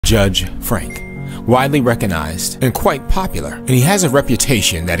Judge Frank, widely recognized and quite popular, and he has a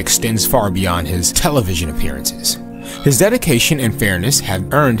reputation that extends far beyond his television appearances. His dedication and fairness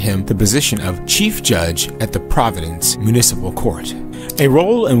have earned him the position of Chief Judge at the Providence Municipal Court, a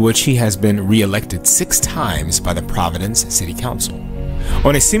role in which he has been re-elected 6 times by the Providence City Council.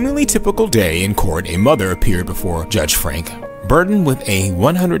 On a seemingly typical day in court, a mother appeared before Judge Frank, burdened with a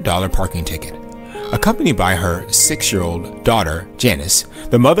 $100 parking ticket. Accompanied by her 6-year-old daughter, Janice,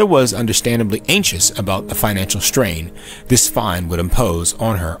 the mother was understandably anxious about the financial strain this fine would impose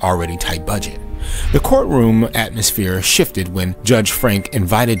on her already tight budget. The courtroom atmosphere shifted when Judge Frank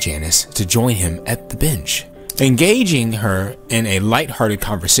invited Janice to join him at the bench, engaging her in a light-hearted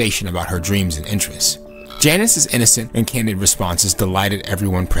conversation about her dreams and interests. Janice's innocent and candid responses delighted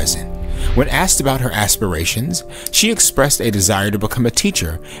everyone present. When asked about her aspirations, she expressed a desire to become a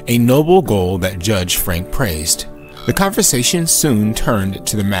teacher, a noble goal that Judge Frank praised. The conversation soon turned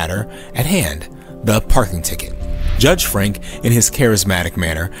to the matter at hand, the parking ticket. Judge Frank, in his charismatic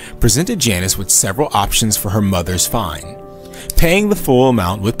manner, presented Janice with several options for her mother's fine: paying the full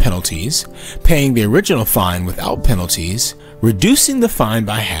amount with penalties, paying the original fine without penalties, reducing the fine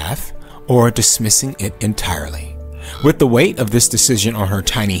by half, or dismissing it entirely. With the weight of this decision on her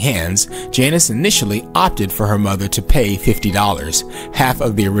tiny hands, Janice initially opted for her mother to pay $50, half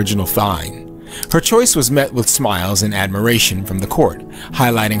of the original fine. Her choice was met with smiles and admiration from the court,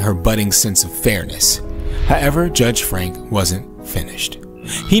 highlighting her budding sense of fairness. However, Judge Frank wasn't finished.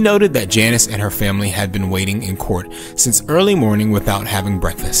 He noted that Janice and her family had been waiting in court since early morning without having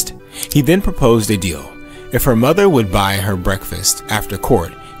breakfast. He then proposed a deal. If her mother would buy her breakfast after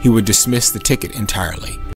court, he would dismiss the ticket entirely.